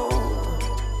me go.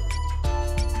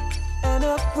 And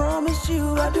I promise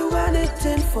you I'll do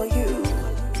anything for you.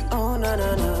 Oh, na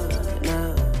na na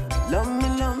na. Love me,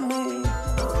 love me.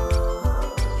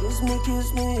 Kiss me,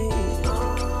 kiss me.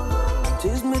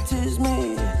 Tease me, tease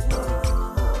me.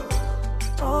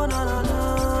 Oh, na na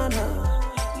na na.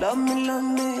 Love me, love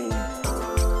me.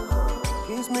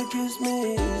 Kiss me, kiss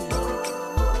me.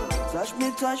 Touch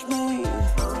me, touch me.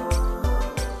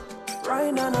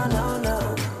 Right now, now, now,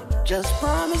 now. Just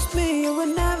promise me you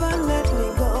will never let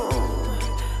me go.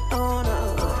 Oh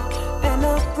no. And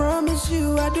I promise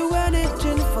you I'll do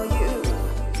anything for you.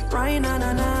 Right now,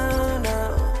 now, now,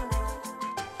 now.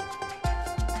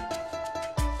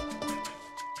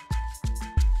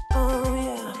 Oh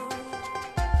yeah.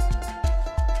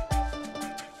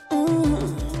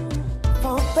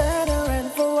 For better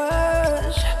and for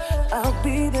worse, I'll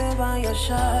be there by your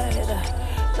side.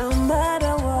 No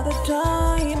matter what the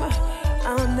time,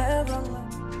 I'll never.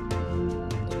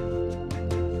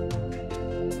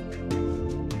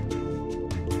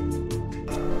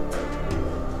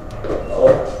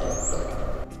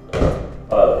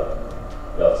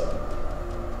 Yes.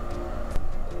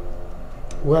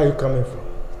 Where are you coming from?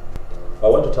 I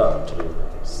went to town to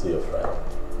see a friend.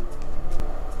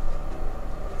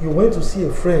 You went to see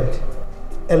a friend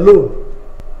alone?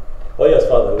 Oh yes,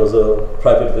 Father, it was a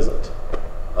private visit.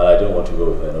 And I didn't want to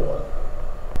go with anyone.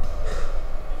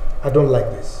 I don't like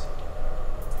this.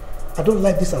 I don't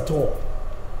like this at all.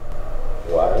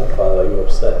 Why, Father, are you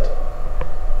upset?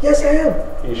 Yes, I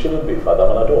am. You shouldn't be, Father.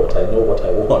 I'm an adult. I know what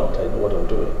I want. I know what I'm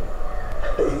doing.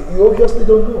 You obviously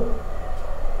don't know.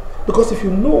 Because if you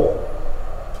know,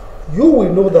 you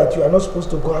will know that you are not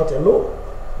supposed to go out alone.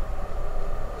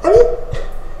 I mean,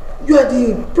 you are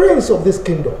the prince of this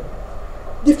kingdom.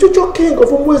 The future king of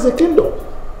Umueze kingdom.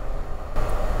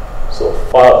 So,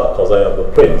 Father, because I am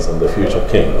the prince and the future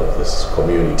king of this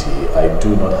community, I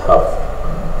do not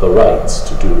have the rights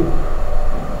to do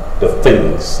the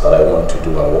things that I want to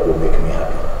do and what will make me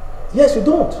happy. Yes, you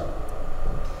don't.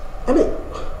 I mean,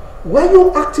 why are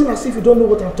you acting as if you don't know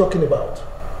what I'm talking about?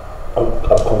 I'm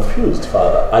confused,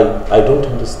 Father. I don't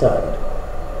understand.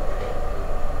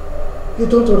 You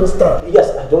don't understand?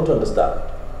 Yes, I don't understand.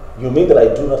 You mean that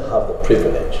I do not have the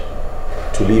privilege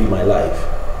to live my life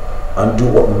and do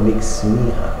what makes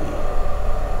me happy?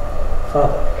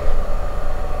 Father.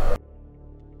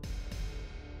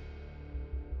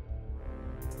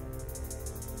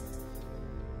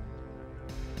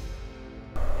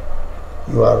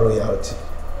 You are royalty.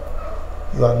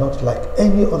 You are not like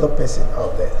any other person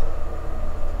out there.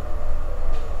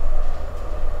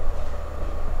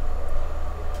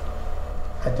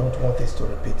 I don't want this to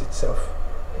repeat itself.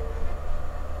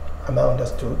 Am I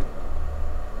understood?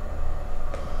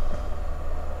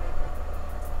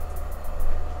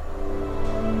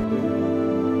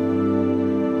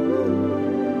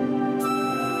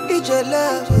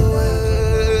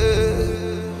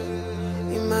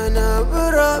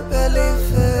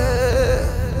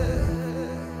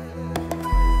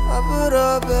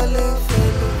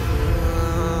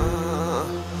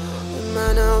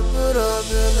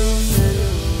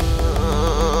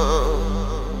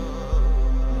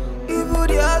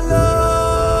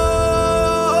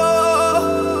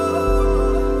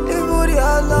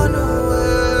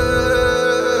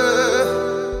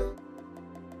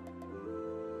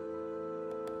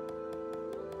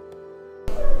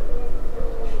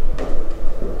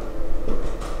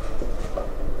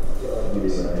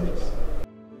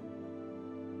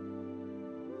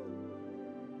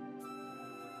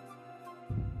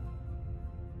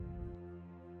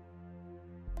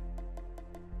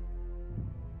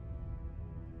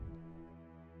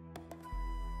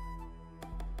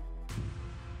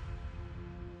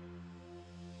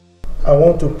 I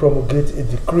want to promulgate a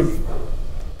decree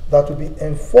that will be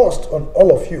enforced on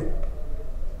all of you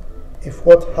if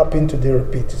what happened today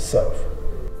repeats itself.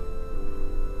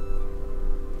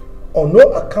 On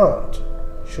no account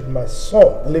should my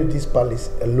son leave this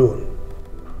palace alone.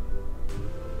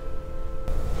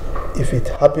 If it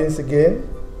happens again,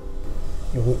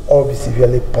 you will all be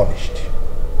severely punished.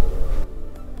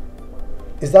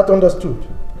 Is that understood?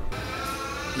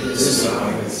 Yes, Your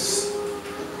Highness.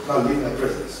 Now leave my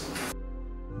presence.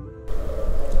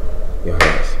 Your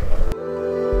Highness.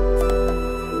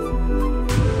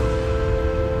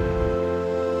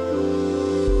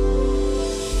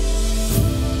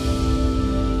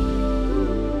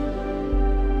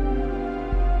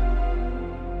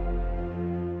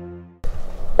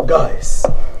 Guys,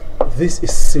 this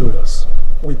is serious.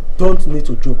 We don't need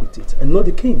to joke with it. And not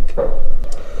the king.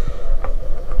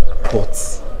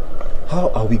 But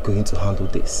how are we going to handle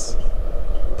this?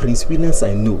 Prince Williams,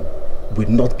 I know, will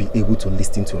not be able to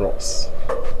listen to us.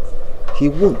 He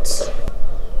won't.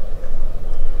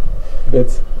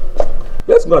 But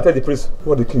let's go and tell the prince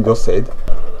what the king just said.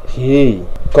 Hey,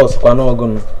 cause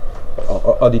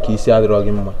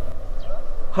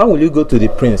how will you go to the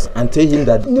prince and tell him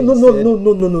that?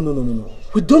 No.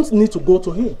 We don't need to go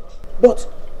to him. But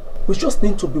we just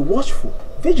need to be watchful,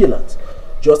 vigilant,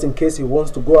 just in case he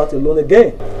wants to go out alone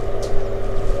again.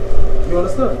 You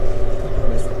understand?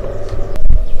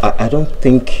 I don't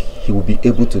think he will be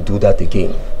able to do that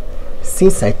again.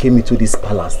 Since I came into this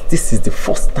palace, this is the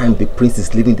first time the prince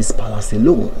is leaving this palace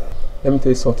alone. Let me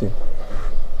tell you something.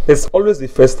 It's always the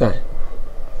first time.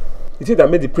 The thing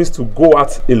that made the prince to go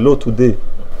out alone today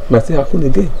might still happen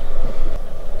again.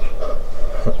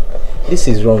 This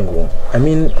is wrong. I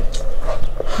mean,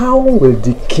 how will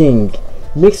the king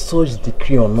make such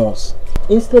decree on us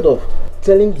instead of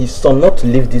telling his son not to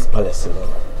leave this palace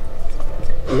alone?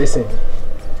 Listen,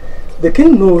 the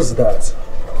king knows that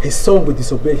his son will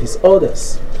disobey his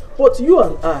orders. But you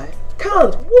and I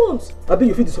can't, won't. I bet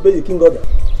you feel disobey the king's order.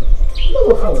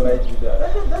 No, how will I do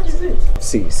that? That is it.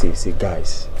 See,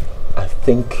 guys. I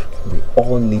think we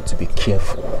all need to be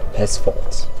careful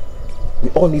henceforth. We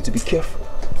all need to be careful.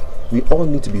 We all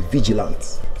need to be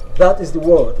vigilant. That is the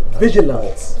word,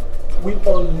 vigilant. We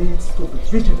all need to be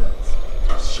vigilant.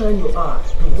 Shine your eye,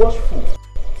 be watchful.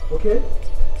 Okay?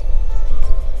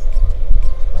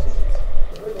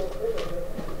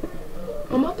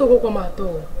 Mama togo kwa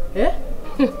mato. Eh?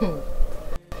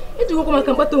 Ito ko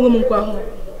makampato ng mukha ho.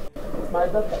 My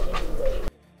daughter.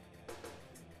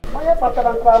 Maya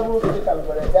pataran kwa ru se kan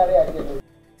gore dari aje.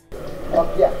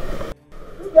 Okay.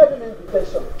 You get an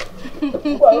invitation.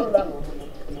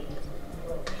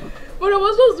 But I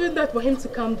was just doing that for him to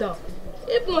calm down.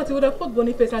 If not, he would have fought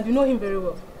Boniface, and you know him very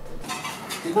well.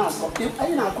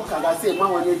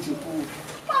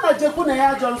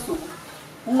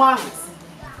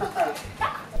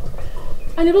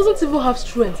 And he doesn't even have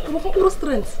strength.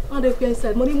 And if you're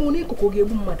inside,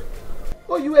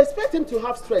 oh, you expect him to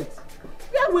have strength?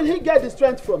 Where will he get the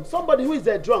strength from? Somebody who is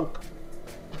a drunk.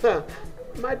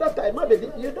 My daughter,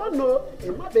 you don't know.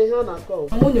 It might be Hannah.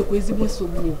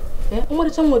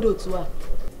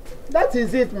 That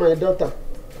is it, my daughter.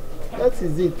 That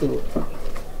is it. Oh.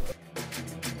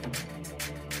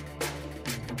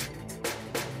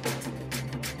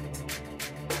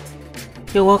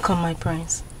 You're welcome, my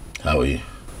prince. How are you?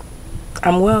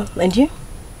 I'm well, and you?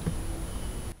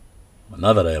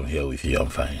 Now that I am here with you, I'm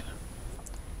fine.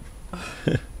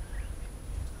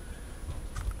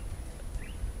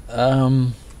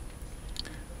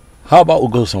 How about we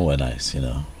go somewhere nice, you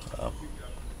know?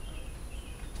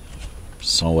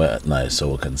 Somewhere nice so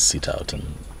we can sit out and,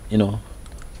 you know,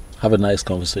 have a nice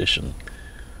conversation.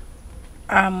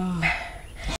 I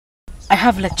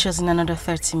have lectures in another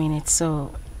 30 minutes,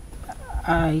 so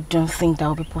I don't think that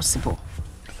will be possible.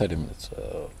 30 minutes?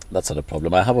 That's not a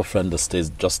problem. I have a friend that stays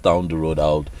just down the road.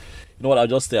 You know what, I'll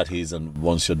just stay at his, and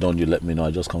once you're done, you let me know.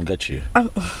 I'll just come get you.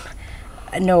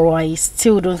 No, I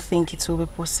still don't think it will be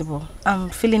possible. I'm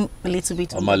feeling a little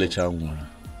bit...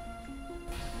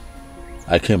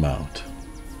 I came out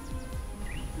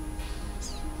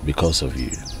because of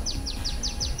you.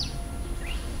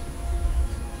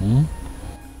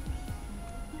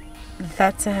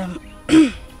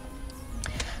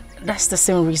 That's the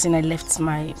same reason I left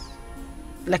my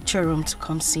lecture room to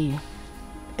come see you.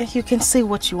 If you can say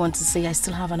what you want to say, I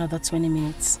still have another 20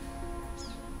 minutes.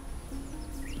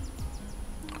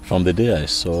 From the day I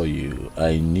saw you,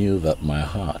 I knew that my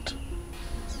heart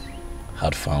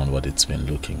had found what it's been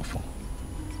looking for.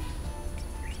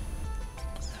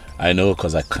 I know,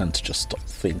 because I can't just stop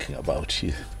thinking about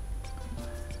you.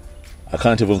 I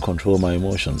can't even control my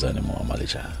emotions anymore,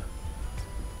 Malicha.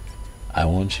 I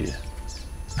want you.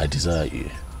 I desire you.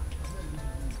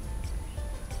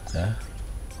 Yeah?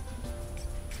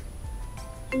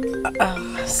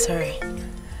 Sorry.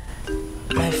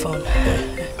 My phone.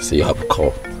 So you have a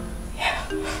call? Yeah.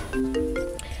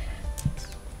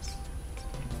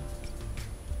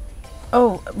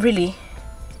 Oh, really?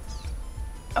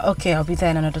 Okay, I'll be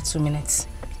there in another 2 minutes.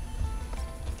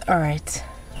 Alright.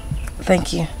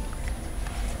 Thank you.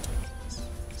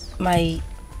 My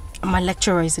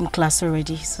lecturer is in class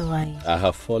already, so I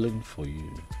have fallen for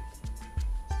you.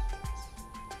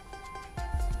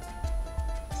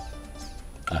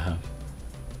 I have.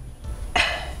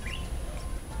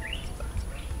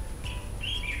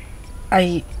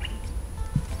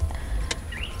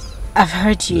 I've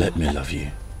heard you. Let me love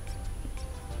you.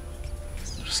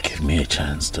 Just give me a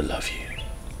chance to love you.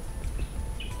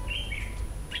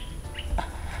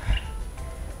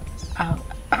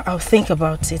 I'll think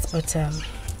about it, but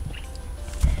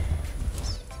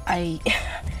I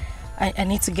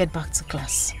need to get back to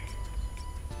class.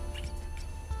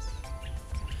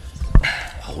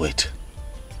 I'll wait.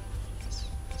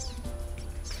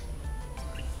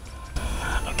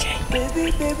 Okay.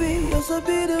 Baby, baby, you're so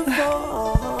beautiful.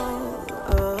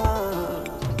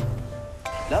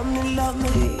 Love me, love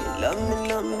me, love me,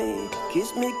 love me.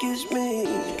 Kiss me, kiss me.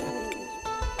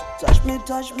 Touch me,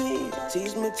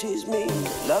 tease me, tease me.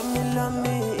 Love me, love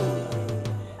me.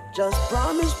 Just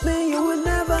promise me you will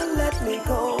never let me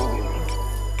go.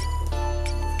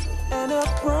 And I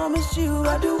promise you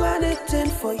I'll do anything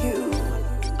for you.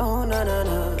 Oh, no, no,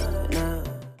 no, no.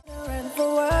 And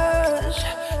for worse,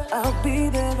 I'll be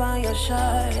there by your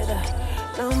side.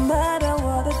 No matter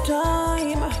what the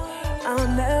time, I'll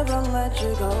never let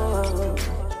you go.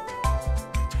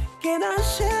 Can I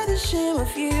share the shame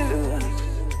with you?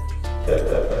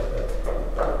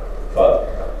 Father,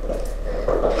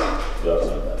 good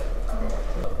afternoon.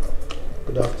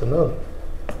 Good afternoon.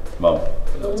 Mom,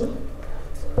 good afternoon.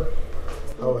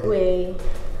 How are you?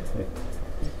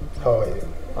 How are you?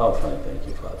 I'm fine, thank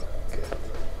you, Father.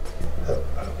 Good.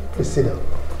 Please sit down.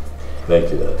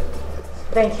 Thank you, Dad.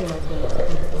 Thank you, my dear.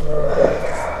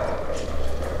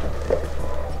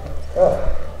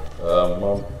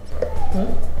 Mom.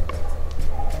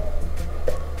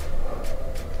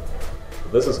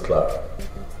 This is Clara.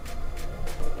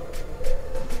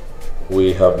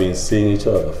 We have been seeing each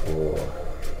other for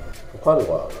quite a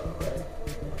while now, right?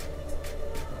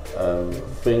 And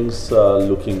things are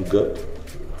looking good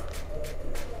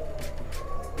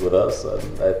with us,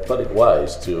 and I thought it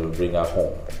wise to bring her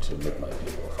home to meet my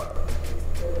people, Father.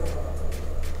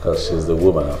 Because she's the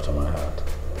woman after my heart.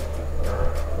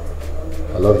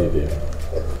 I love you, dear.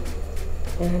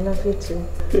 And I love you too.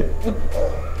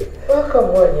 Welcome,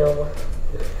 Wanyowa.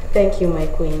 Thank you, my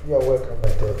queen. You are welcome, my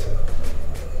daughter.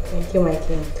 Thank you, my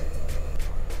king.